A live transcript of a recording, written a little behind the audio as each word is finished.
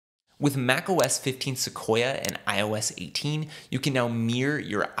With macOS 15 Sequoia and iOS 18, you can now mirror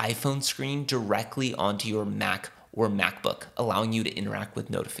your iPhone screen directly onto your Mac or MacBook, allowing you to interact with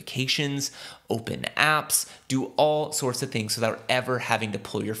notifications, open apps, do all sorts of things without ever having to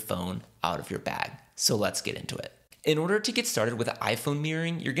pull your phone out of your bag. So let's get into it. In order to get started with iPhone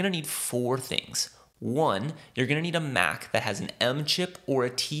mirroring, you're gonna need 4 things. 1, you're gonna need a Mac that has an M chip or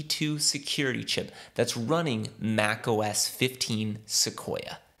a T2 security chip that's running macOS 15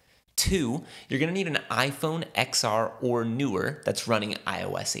 Sequoia. 2, you're gonna need an iPhone XR or newer that's running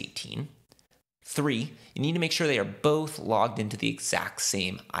iOS 18. 3, you need to make sure they are both logged into the exact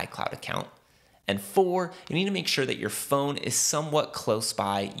same iCloud account. And 4, you need to make sure that your phone is somewhat close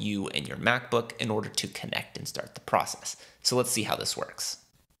by you and your MacBook in order to connect and start the process. So let's see how this works.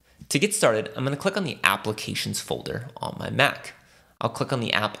 To get started, I'm going to click on the Applications folder on my Mac. I'll click on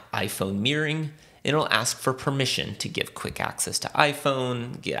the app iPhone Mirroring, and it'll ask for permission to give quick access to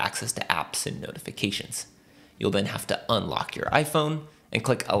iPhone, get access to apps and notifications. You'll then have to unlock your iPhone and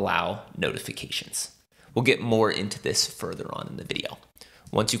click Allow Notifications. We'll get more into this further on in the video.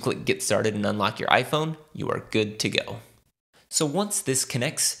 Once you click Get Started and unlock your iPhone, you are good to go. So once this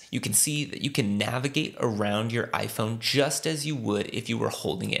connects, you can see that you can navigate around your iPhone just as you would if you were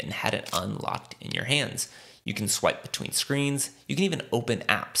holding it and had it unlocked in your hands. You can swipe between screens. You can even open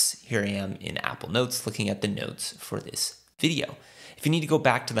apps. Here I am in Apple Notes looking at the notes for this video. If you need to go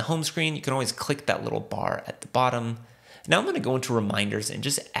back to the home screen, you can always click that little bar at the bottom. Now I'm going to go into reminders and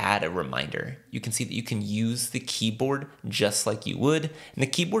just add a reminder. You can see that you can use the keyboard just like you would, and the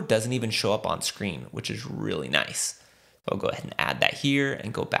keyboard doesn't even show up on screen, which is really nice. I'll go ahead and add that here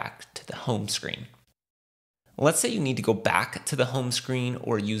and go back to the home screen. Let's say you need to go back to the home screen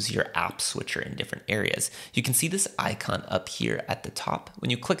or use your app switcher in different areas. You can see this icon up here at the top.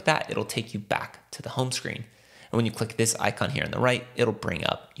 When you click that, it'll take you back to the home screen. And when you click this icon here on the right, it'll bring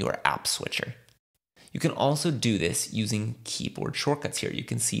up your app switcher. You can also do this using keyboard shortcuts here. You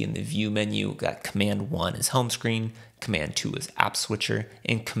can see in the view menu that Command 1 is home screen, Command 2 is app switcher,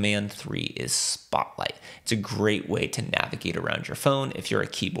 and Command 3 is spotlight. It's a great way to navigate around your phone if you're a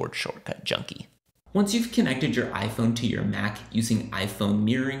keyboard shortcut junkie. Once you've connected your iPhone to your Mac using iPhone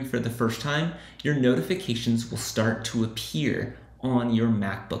mirroring for the first time, your notifications will start to appear on your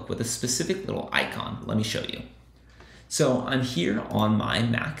MacBook with a specific little icon. Let me show you. So I'm here on my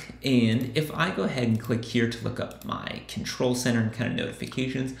Mac, and if I go ahead and click here to look up my control center and kind of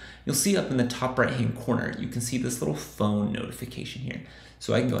notifications, you'll see up in the top right hand corner, you can see this little phone notification here.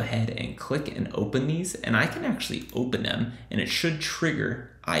 So I can go ahead and click and open these, and I can actually open them, and it should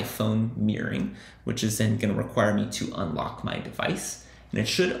trigger iPhone mirroring, which is then going to require me to unlock my device, and it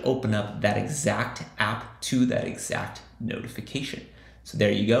should open up that exact app to that exact notification. So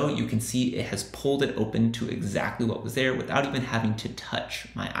there you go. You can see it has pulled it open to exactly what was there without even having to touch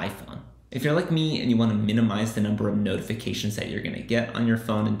my iPhone. If you're like me and you want to minimize the number of notifications that you're going to get on your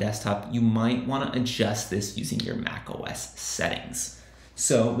phone and desktop, you might want to adjust this using your macOS settings.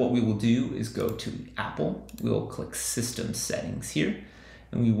 So what we will do is go to Apple, we'll click System Settings here,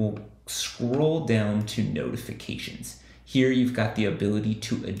 and we will scroll down to Notifications. Here you've got the ability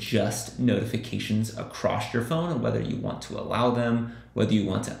to adjust notifications across your phone and whether you want to allow them, whether you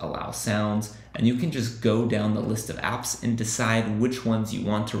want to allow sounds, and you can just go down the list of apps and decide which ones you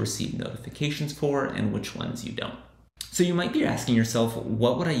want to receive notifications for and which ones you don't. So you might be asking yourself,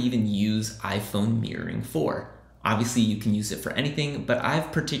 what would I even use iPhone mirroring for? Obviously you can use it for anything, but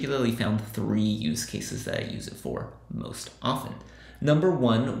I've particularly found 3 use cases that I use it for most often. Number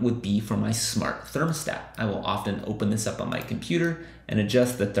 1 would be for my smart thermostat. I will often open this up on my computer and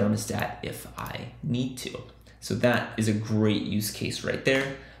adjust the thermostat if I need to. So that is a great use case right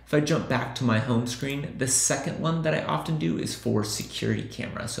there. If I jump back to my home screen, the second one that I often do is for security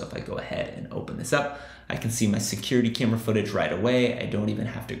camera. So if I go ahead and open this up, I can see my security camera footage right away. I don't even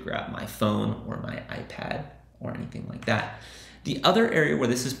have to grab my phone or my iPad or anything like that. The other area where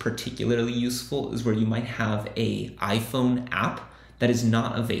this is particularly useful is where you might have an iPhone app that is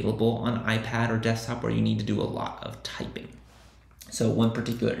not available on iPad or desktop where you need to do a lot of typing. So one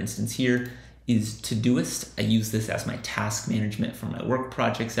particular instance here is Todoist. I use this as my task management for my work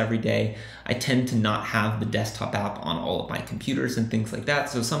projects every day. I tend to not have the desktop app on all of my computers and things like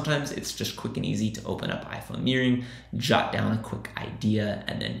that. So sometimes it's just quick and easy to open up iPhone mirroring, jot down a quick idea,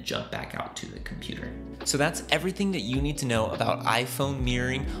 and then jump back out to the computer. So that's everything that you need to know about iPhone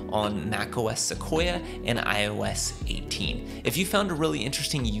mirroring on macOS Sequoia and iOS 18. If you found a really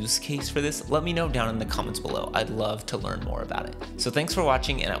interesting use case for this, let me know down in the comments below. I'd love to learn more about it. So thanks for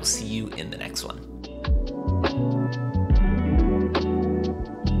watching, and I will see you in the next one.